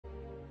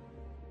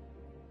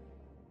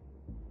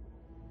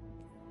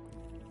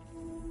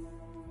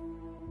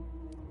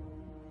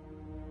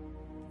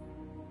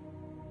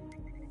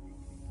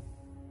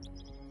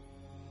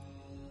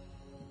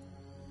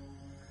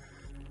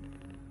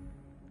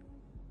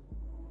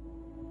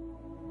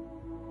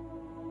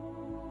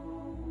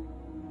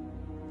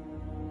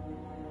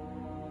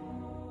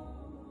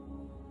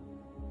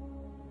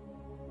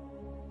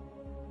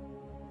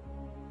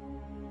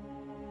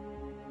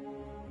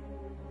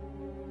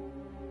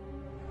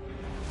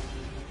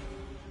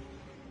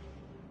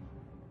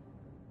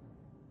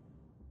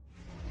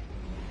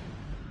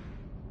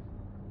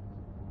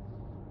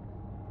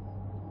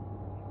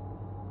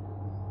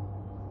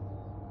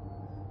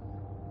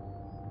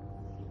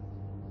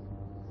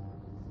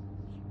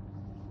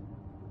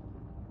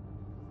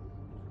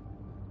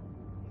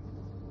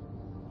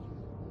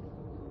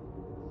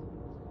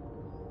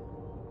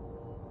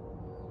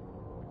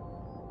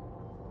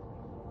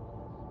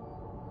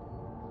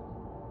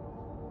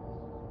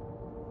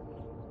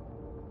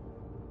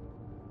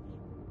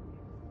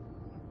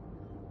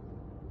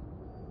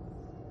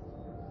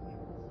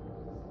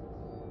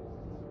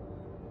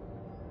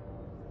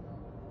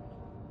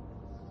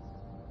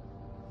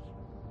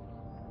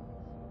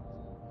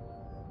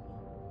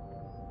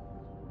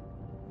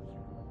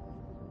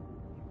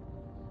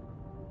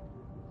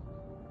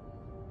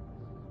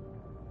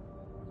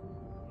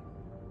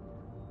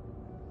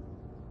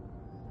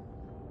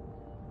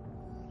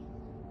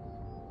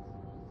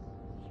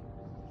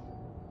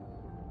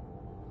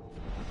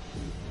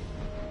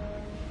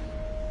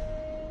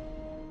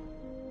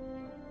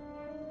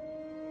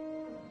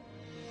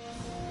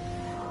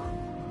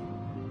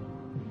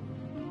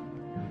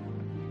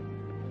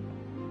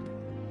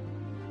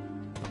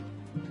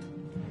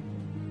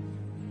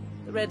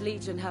The Red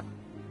Legion have...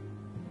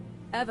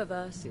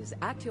 Eververse is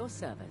at your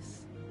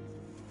service.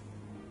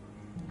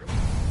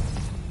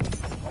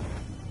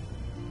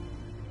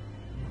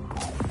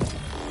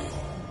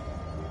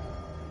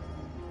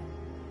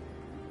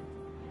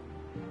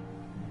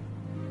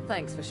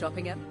 Thanks for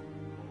shopping in.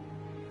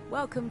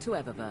 Welcome to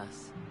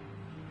Eververse.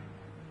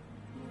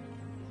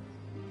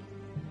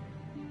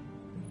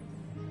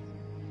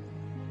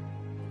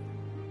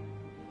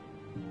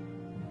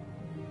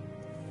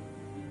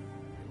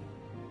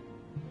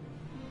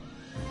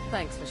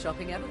 Thanks for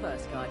shopping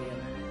Eververse, Guardian.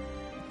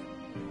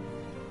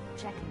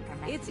 Checking for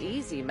messages. It's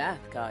easy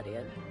math,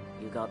 Guardian.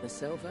 You got the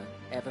silver,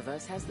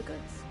 Eververse has the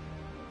goods.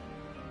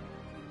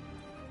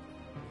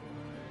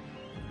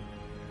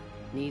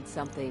 Need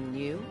something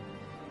new?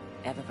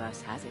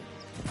 Eververse has it.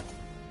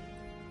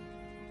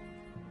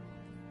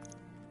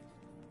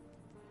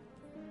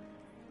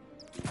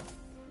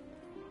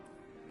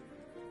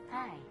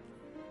 Hi.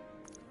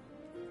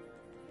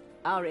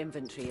 Our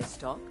inventory is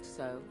stocked,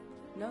 so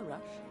no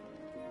rush.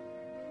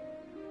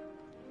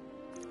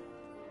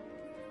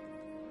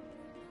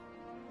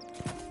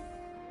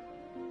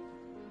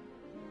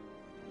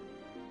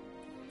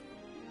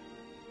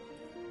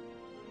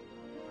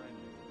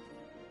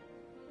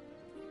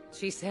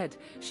 She said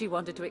she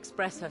wanted to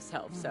express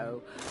herself,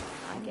 so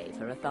I gave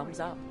her a thumbs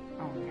up.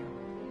 Oh no.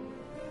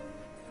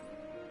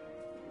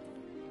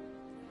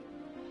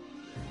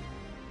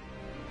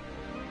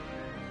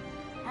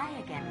 Hi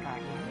again,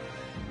 Guardian.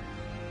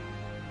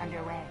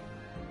 Underway.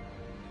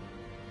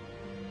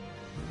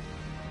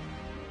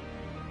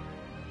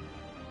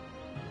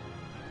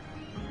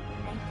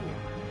 Thank you.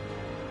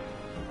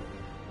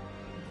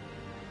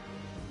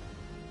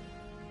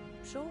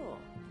 Sure.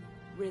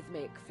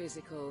 Rhythmic,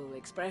 physical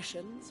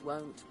expressions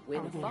won't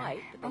win a fight,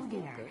 but they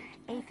feel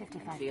good.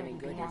 A55 Feeling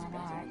good is LNR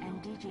better.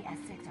 and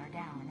DGS6 are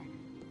down.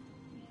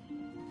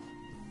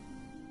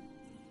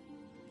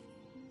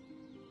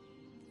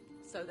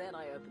 So then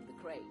I opened the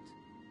crate.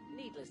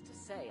 Needless to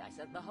say, I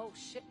sent the whole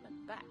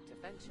shipment back to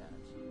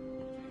Fenchurch.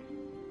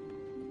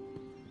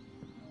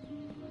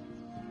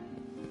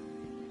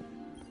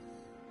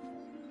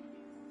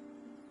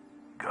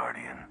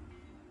 Guardian.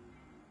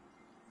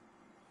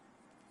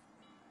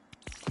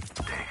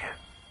 Take it.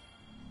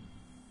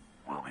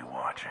 We'll be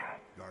watching.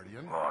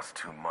 Guardian? Lost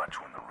too much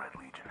when the Red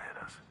Legion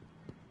hit us.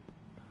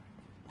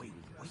 Wait.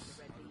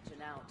 The Red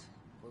Legion out.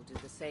 We'll do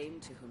the same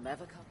to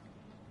whomever comes.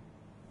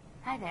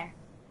 Hi there.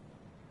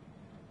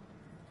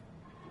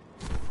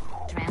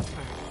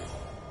 Transferred.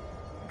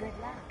 Good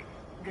luck.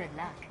 Good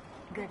luck.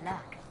 Good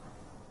luck.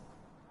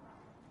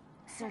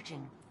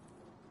 Searching.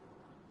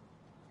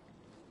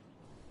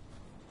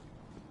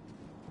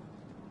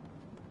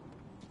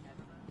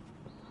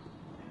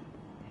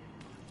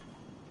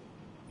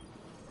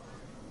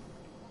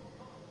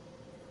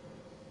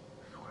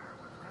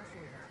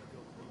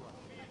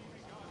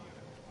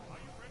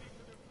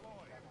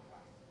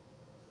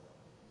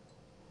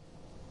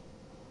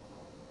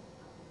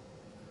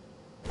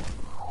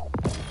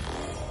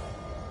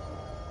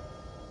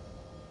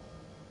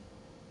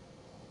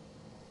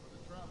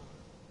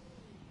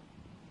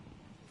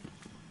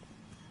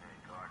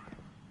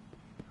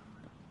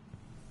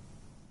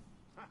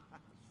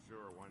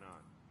 Sure, why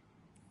not?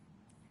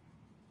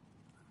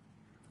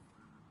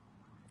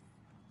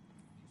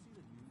 Did you see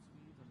the news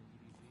feeds on the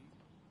EDZ?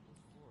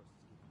 Those forests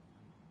keep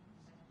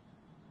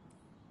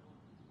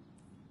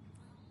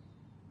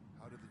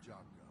How did the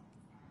job go?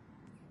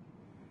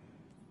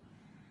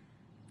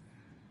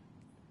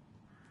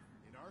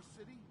 In our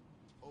city?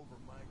 Over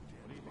my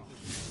dead body. What do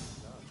you think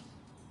this does?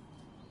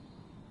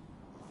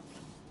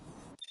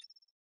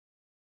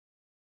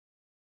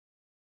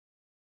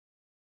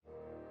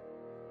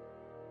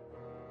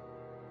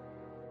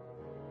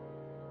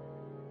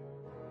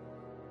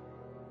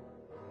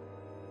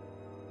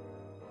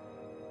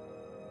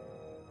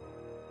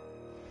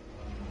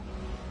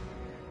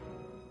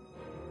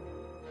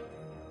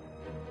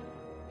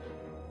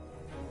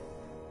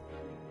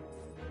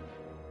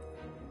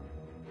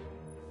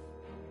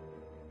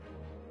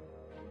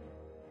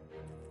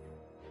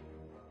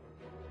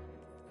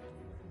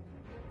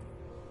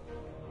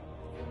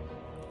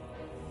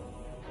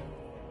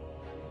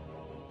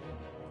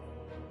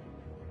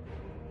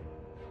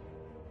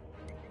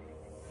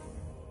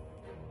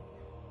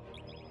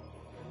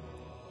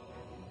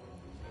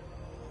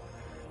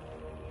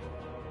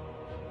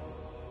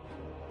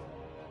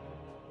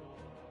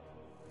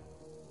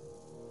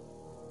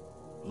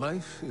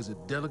 Life is a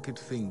delicate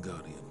thing,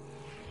 Guardian.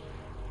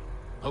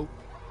 Hope,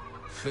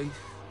 faith,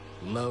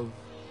 love.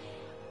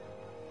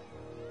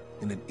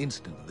 In an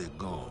instant, they're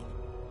gone.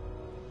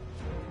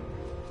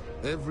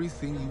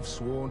 Everything you've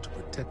sworn to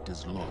protect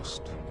is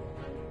lost.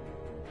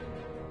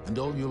 And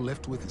all you're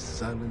left with is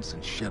silence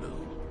and shadow,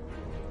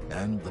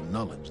 and the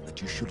knowledge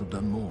that you should have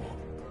done more.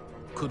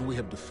 Could we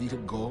have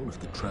defeated Gaul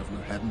if the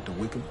Traveler hadn't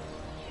awakened?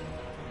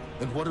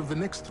 And what of the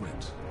next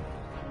threat?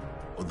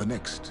 Or the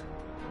next?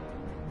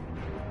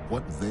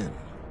 What then?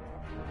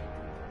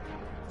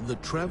 The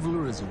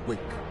Traveler is awake,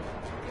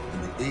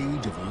 and the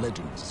age of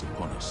legends is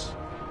upon us.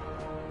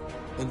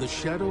 In the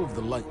shadow of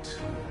the light,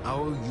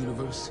 our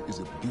universe is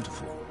a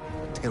beautiful,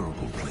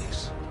 terrible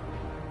place.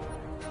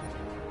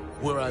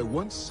 Where I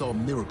once saw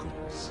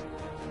miracles,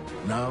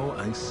 now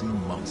I see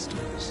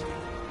monsters.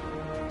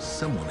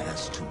 Someone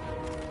has to.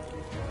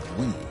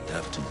 We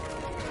have to.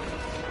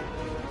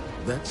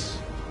 That's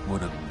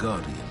what a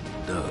Guardian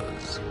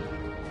does.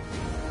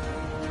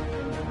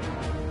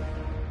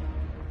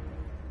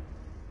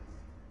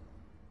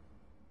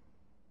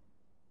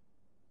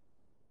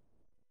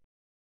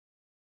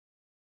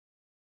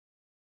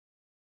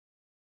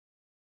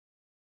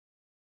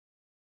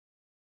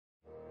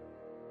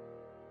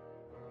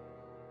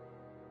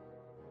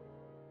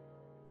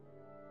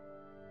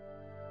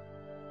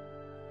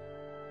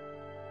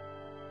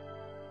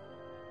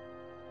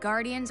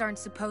 Guardians aren't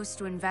supposed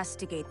to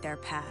investigate their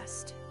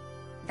past.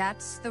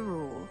 That's the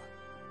rule.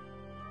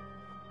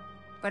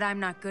 But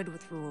I'm not good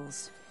with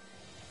rules.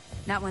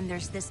 Not when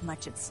there's this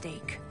much at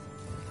stake.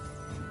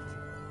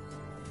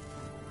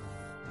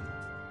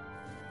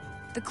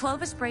 The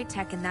Clovis Bray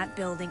tech in that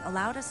building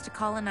allowed us to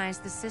colonize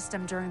the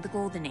system during the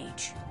Golden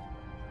Age.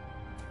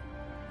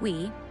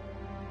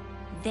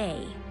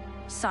 They,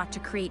 sought to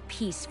create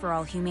peace for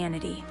all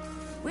humanity.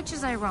 Which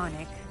is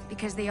ironic,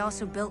 because they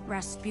also built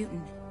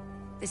Rasputin,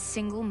 the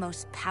single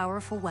most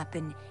powerful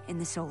weapon in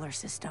the solar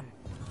system.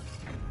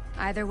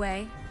 Either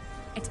way,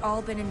 it's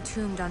all been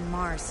entombed on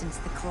Mars since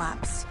the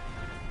collapse.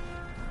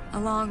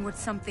 Along with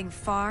something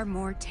far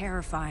more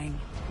terrifying.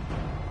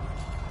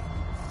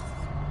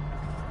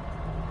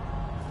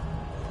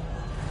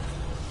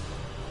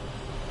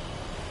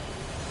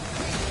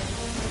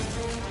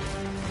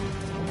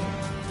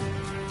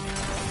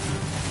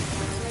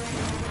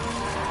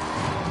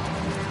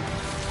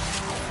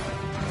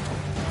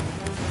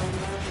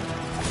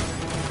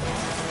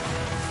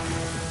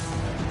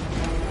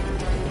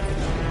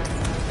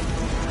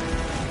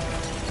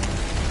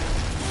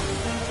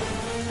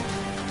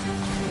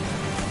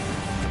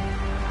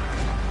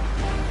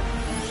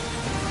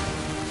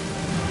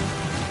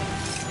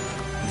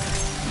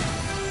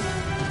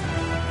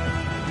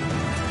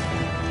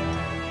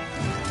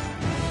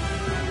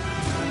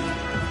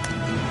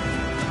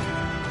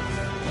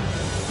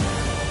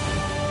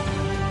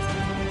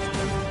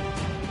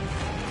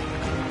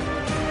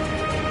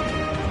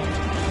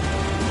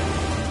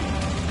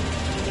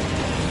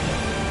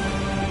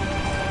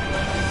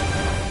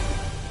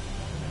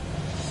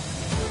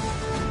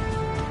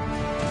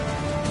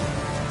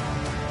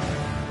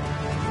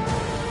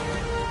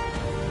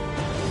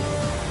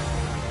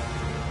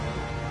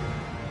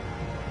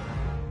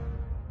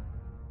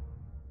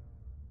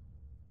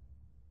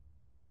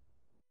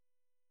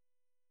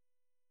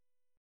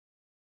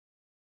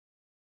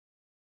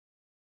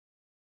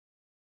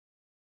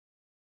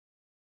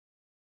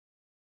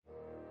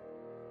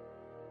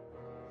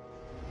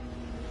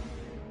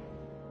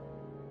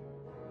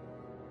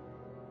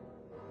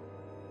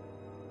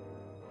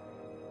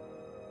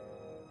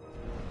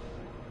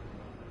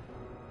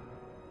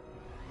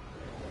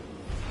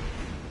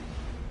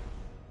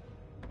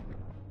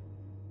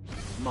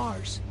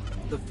 Mars,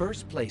 the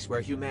first place where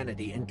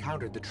humanity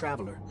encountered the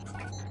Traveler.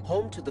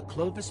 Home to the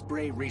Clovis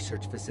Bray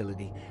Research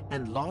Facility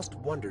and lost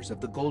wonders of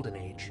the Golden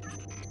Age.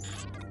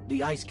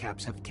 The ice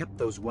caps have kept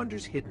those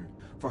wonders hidden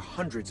for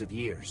hundreds of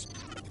years.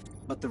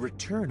 But the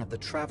return of the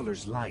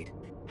Traveler's light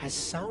has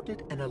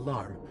sounded an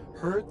alarm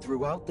heard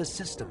throughout the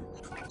system,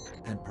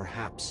 and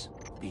perhaps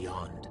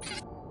beyond.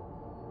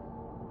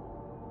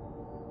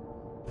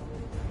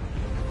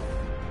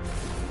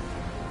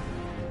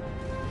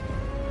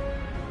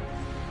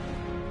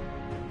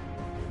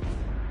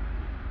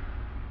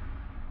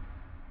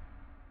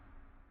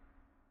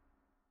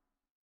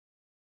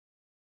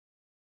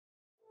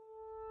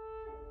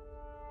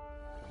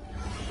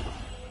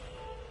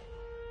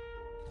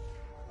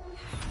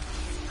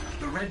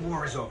 The Red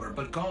War is over,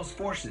 but Gaul's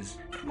forces,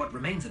 what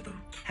remains of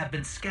them, have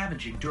been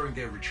scavenging during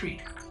their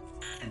retreat.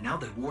 And now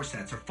that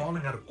warsats are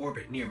falling out of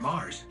orbit near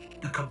Mars,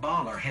 the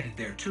Cabal are headed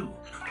there too.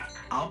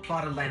 I'll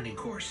plot a landing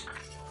course.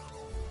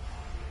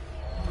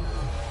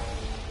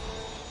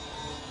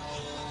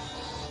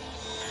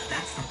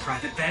 That's the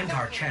private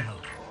Vanguard channel.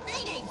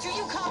 Mayday, do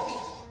you copy?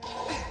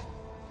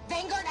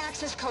 Vanguard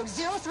access code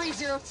 030...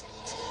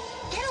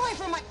 Get away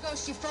from my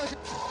ghost, you frozen...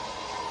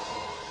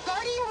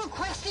 Guardian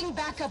requesting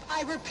backup,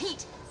 I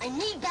repeat. I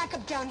need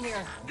backup down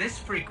here. This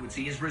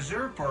frequency is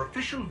reserved for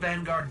official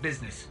Vanguard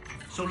business.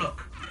 So look,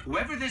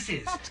 whoever this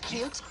is... That's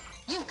cute.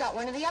 You've got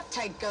one of the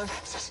uptight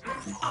ghosts.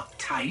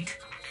 Uptight?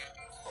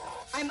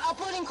 I'm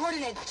uploading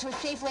coordinates to a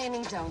safe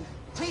landing zone.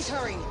 Please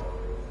hurry.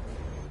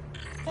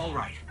 All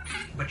right,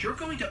 but you're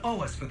going to owe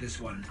us for this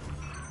one.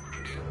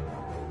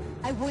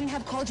 I wouldn't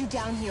have called you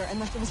down here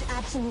unless it was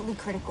absolutely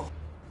critical.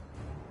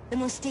 The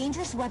most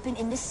dangerous weapon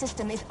in this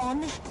system is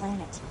on this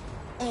planet.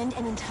 And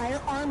an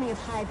entire army of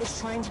Hive is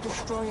trying to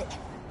destroy it.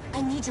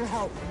 I need your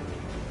help.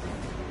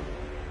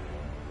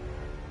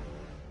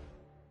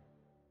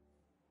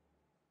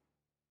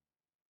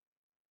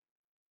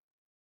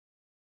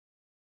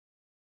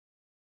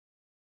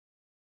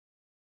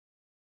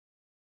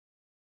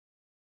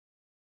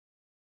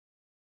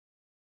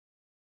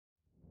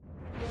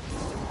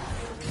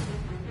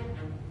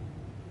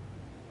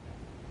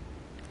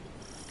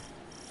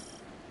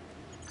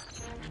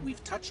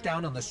 We've touched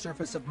down on the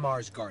surface of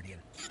Mars, Guardian.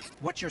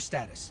 What's your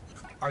status?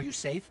 Are you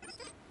safe?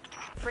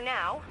 For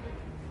now.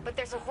 But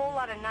there's a whole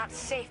lot of not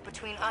safe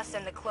between us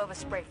and the Clovis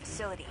Spray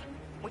facility,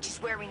 which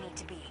is where we need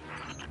to be.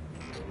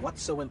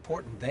 What's so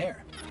important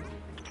there?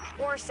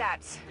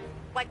 Warsats,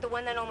 like the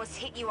one that almost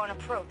hit you on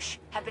approach,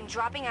 have been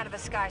dropping out of the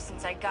sky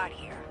since I got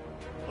here.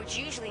 Which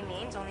usually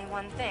means only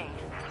one thing.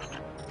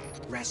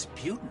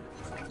 Rasputin.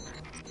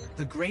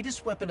 The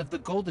greatest weapon of the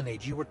Golden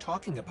Age you were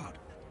talking about.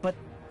 But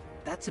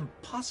that's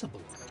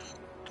impossible.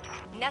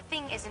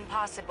 Nothing is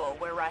impossible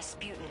where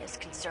Rasputin is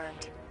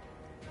concerned.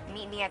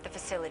 Meet me at the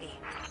facility.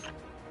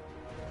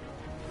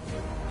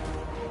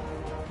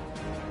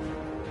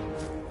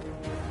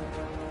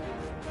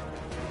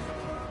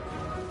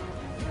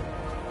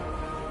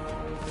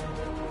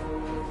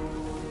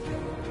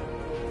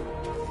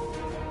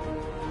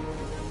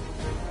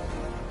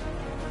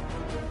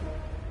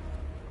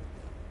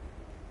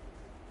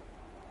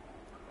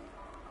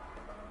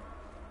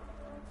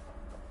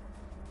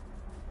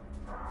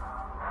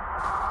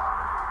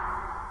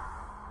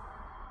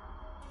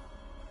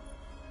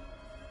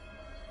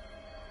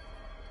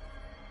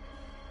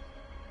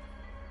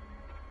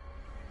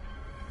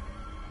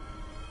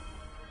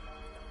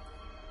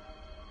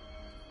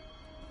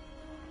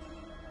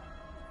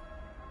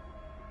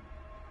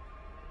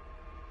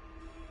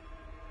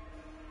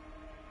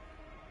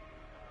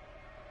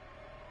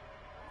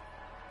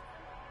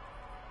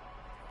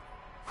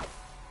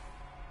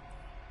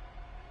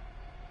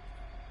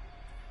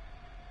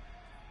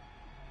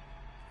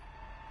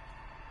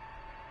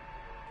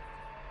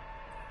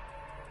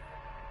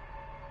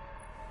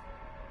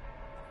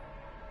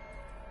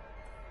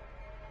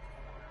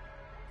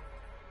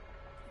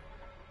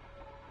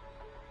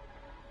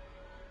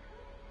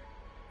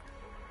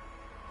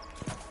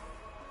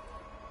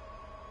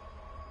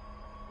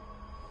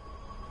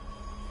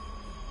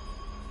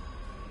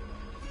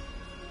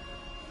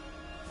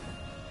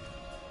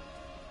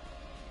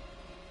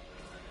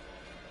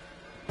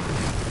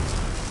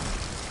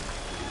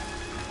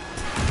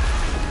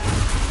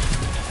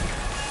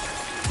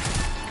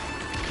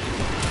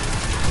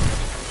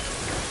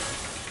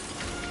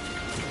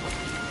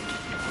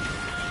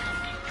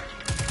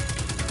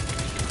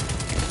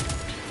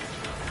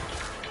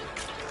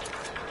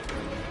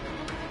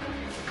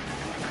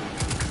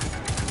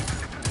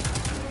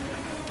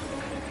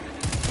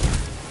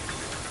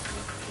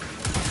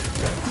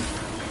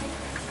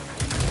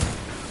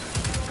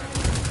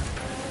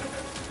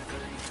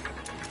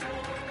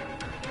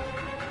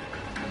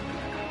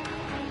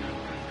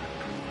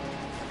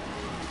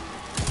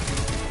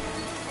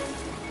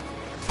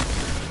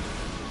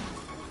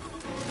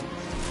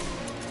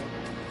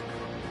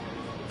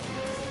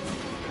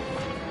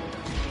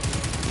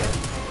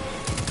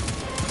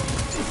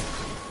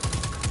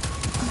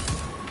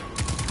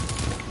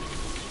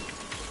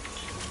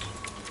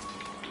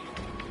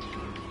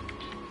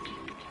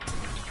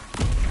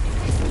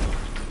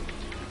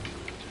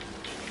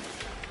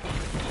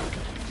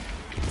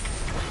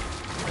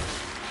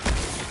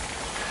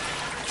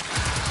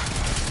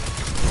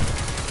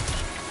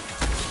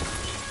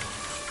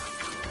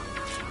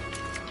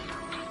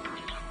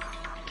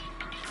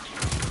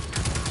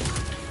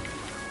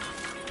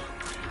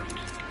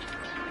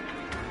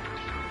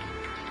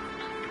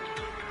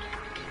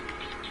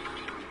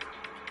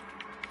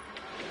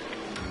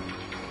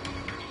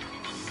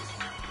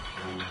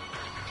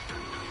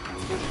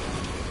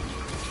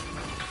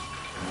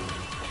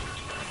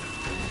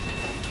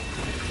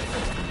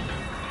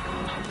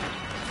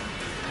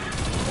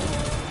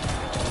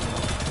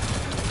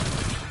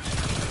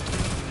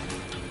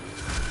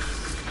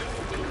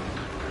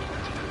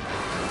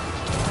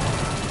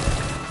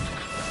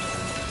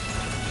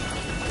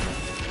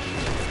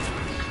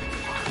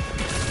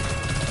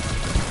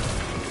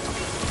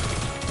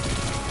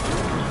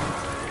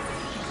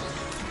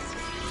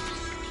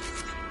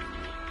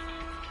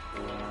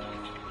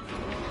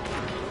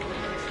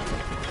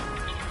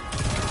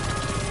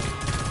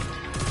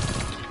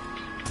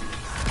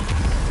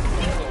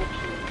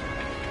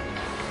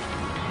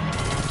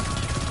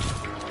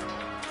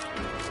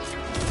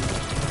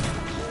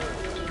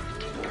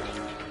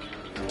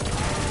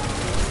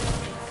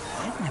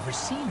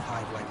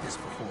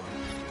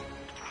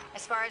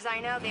 As far as I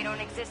know, they don't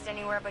exist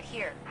anywhere but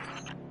here.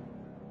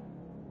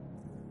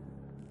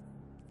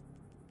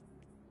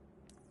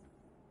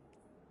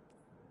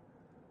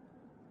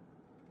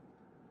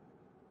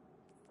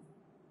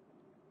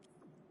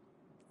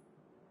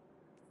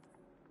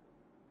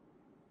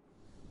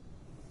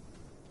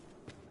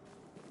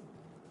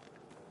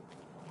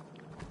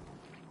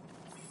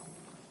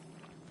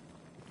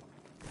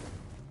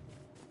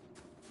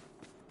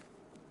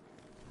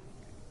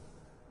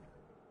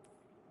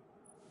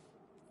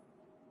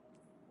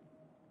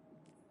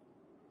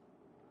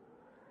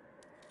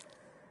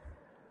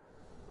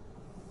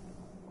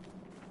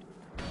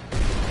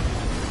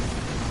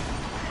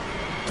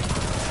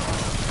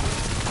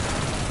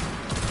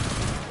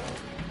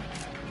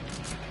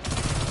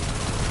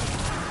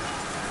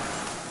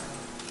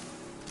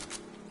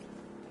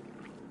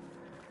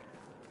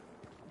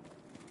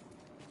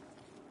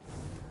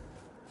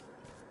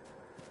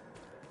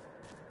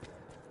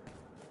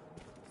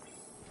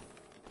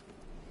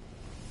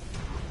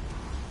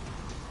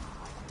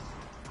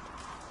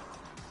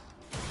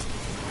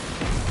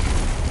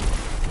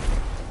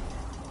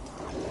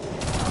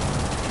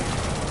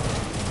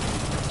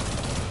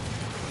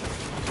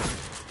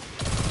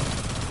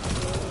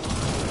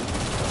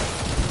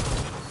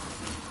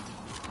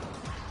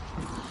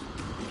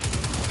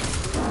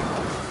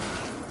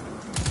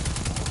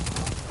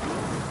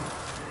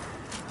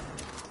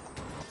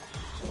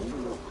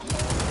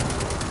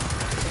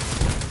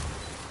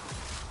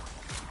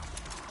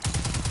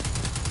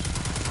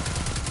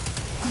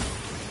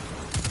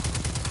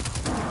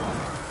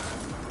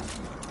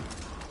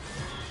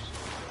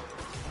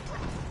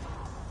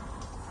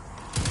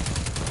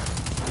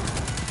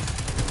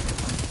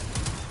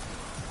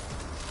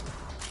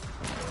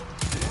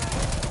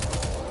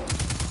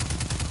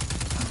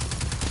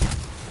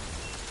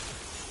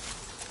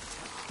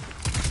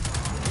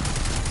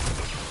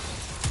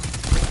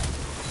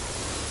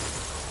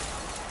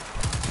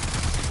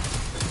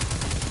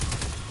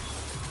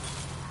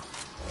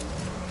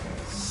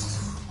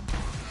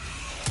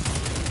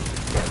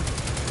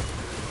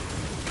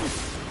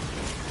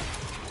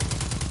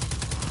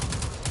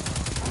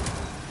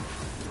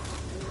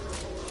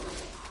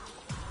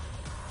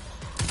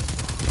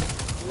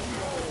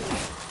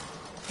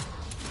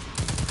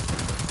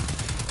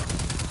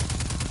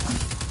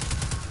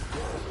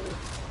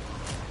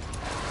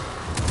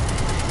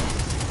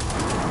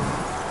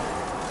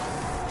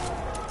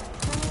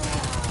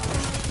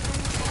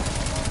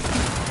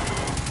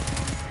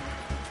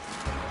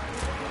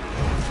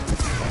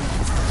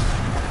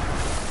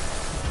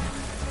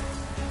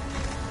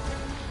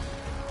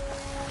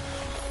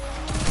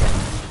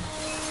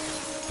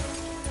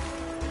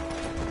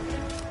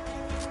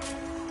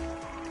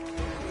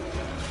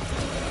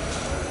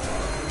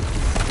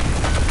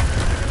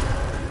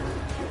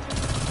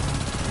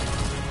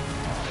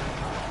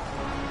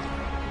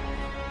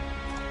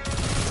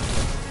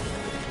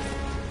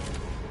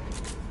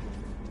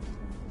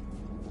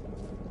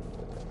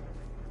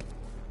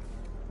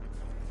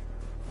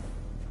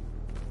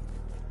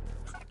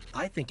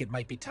 think it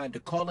might be time to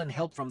call in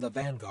help from the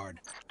Vanguard.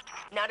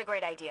 Not a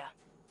great idea.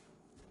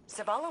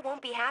 Zavala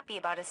won't be happy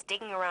about us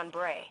digging around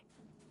Bray.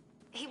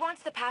 He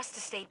wants the past to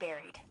stay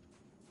buried.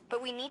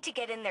 But we need to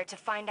get in there to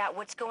find out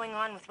what's going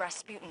on with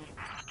Rasputin.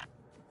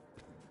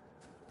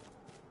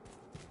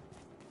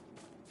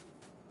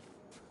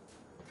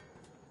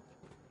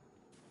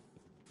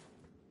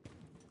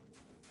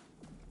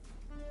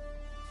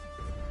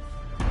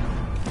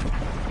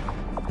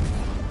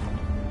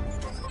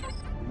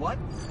 What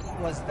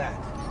was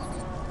that?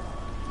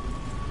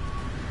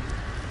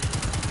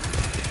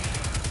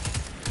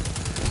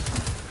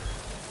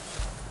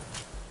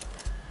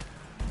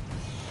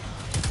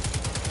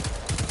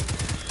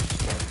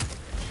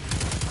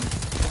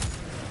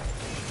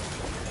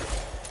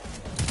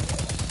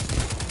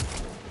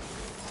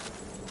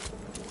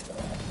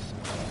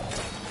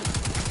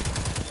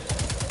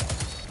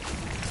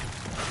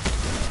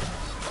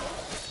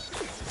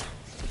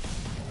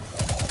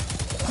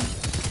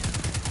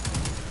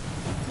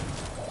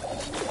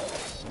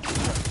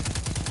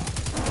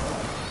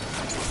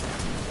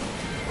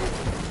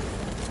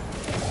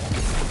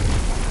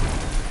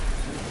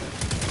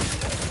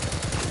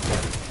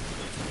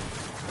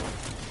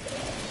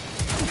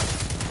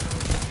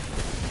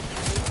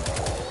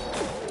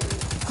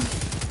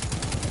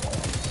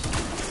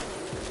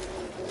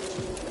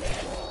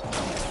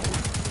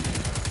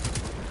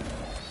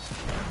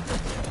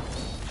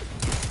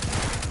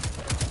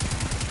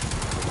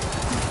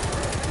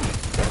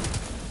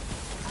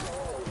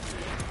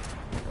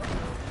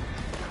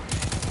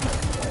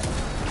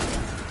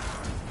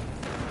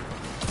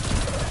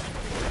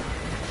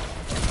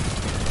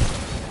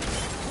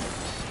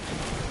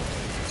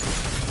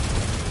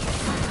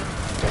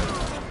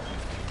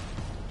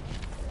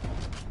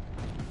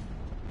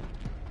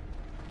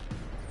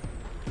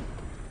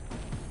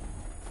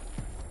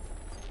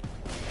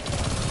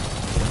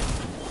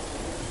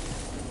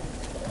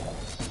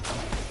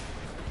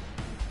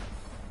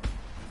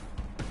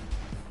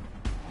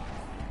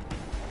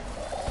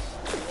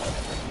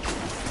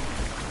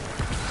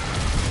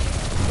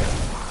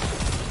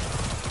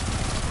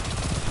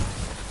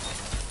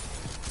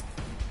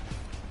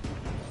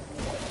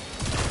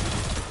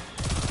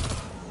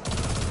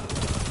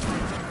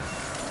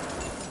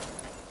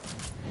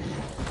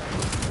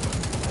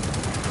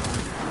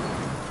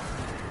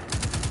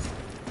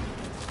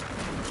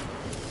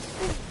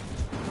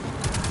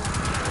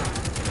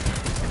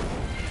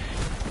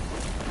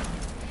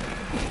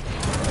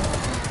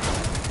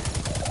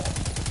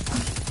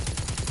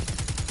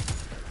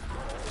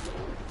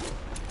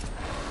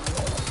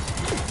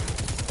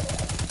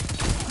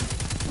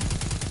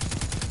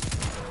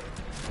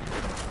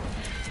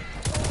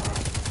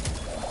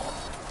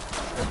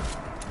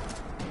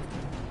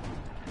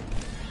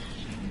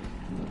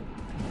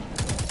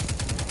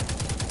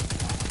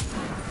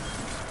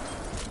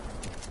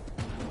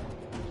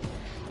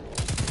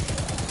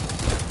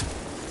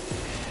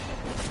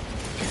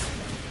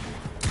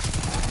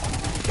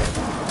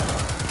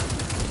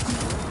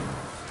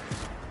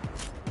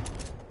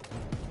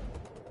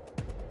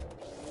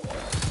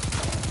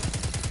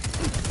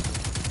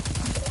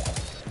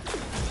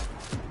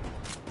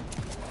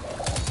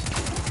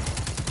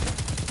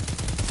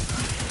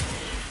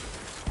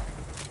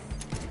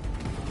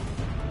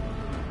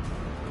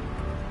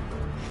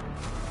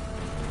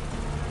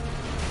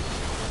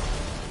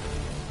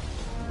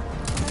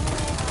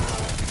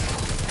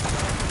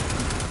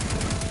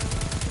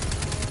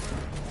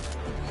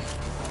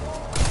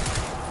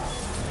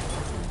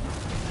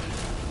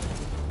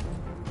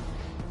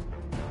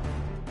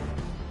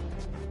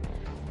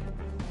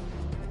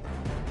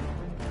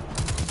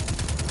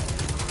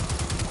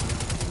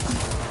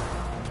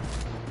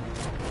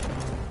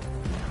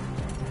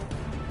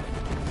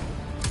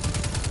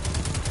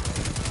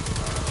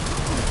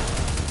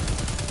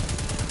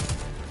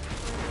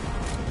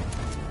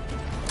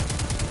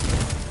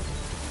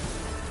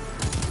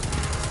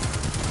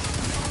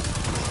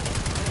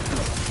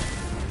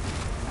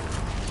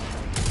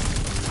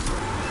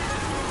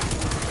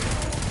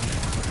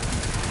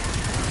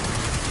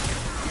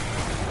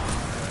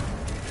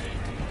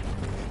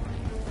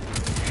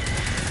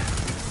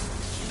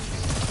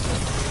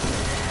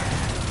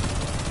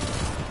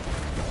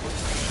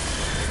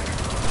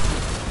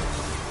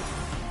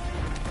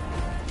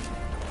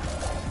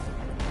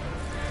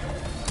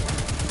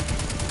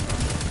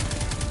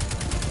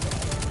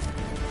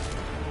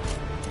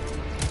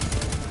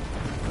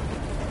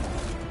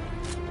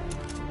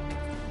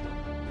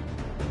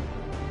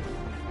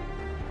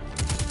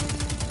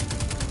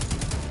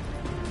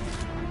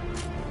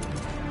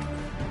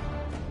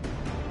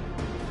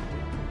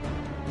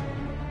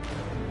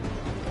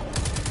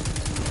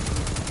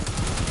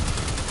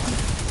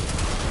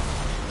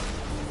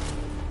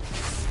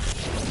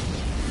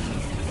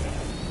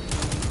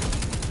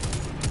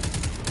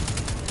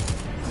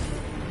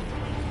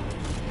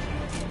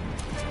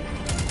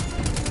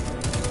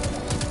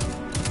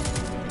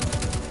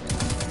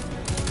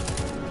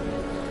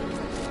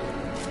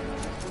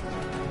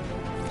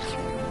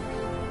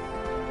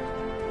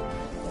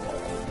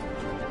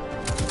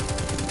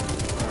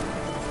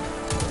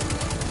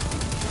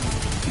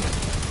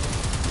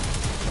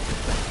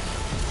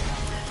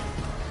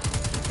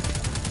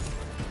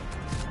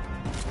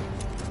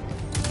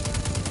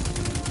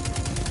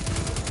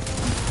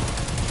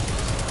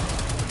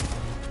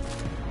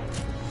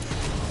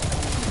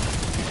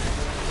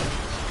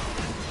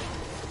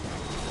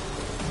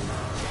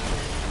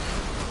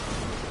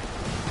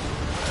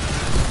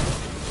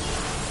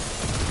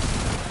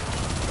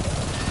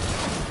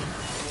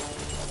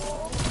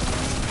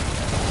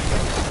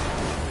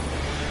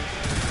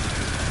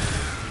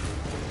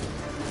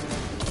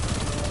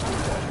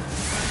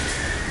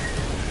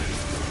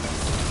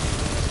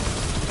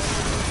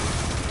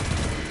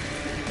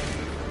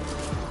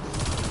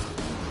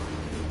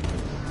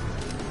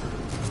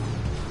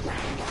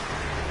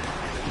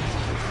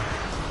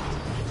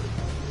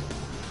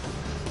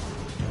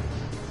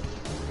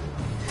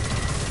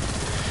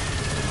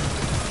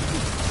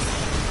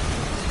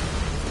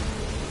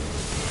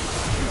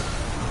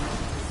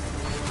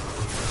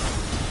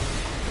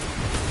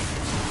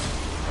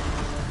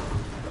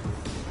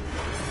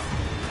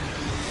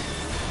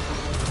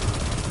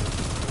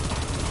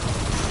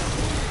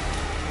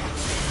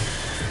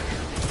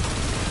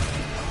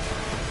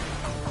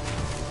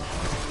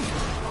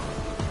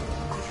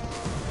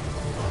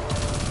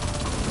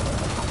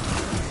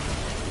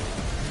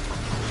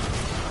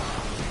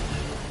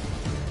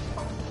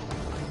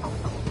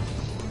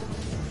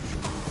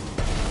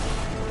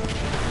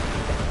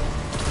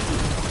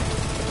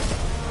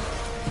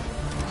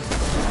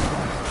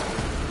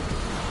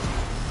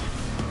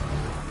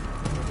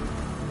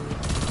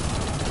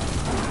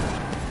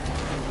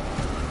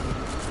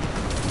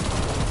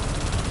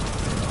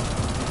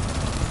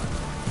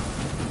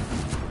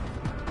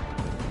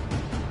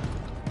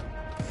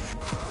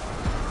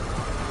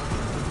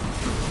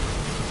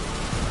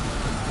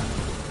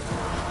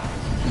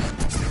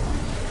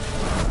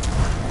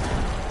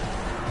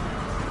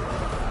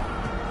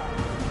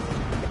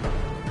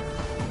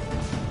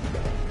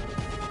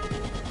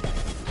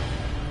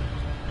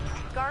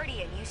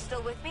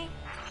 still with me?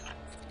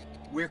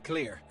 We're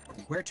clear.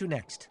 Where to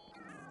next?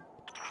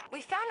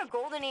 We found a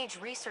Golden Age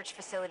research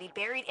facility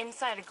buried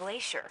inside a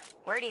glacier.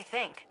 Where do you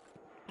think?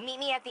 Meet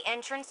me at the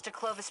entrance to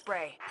Clovis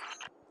Bray.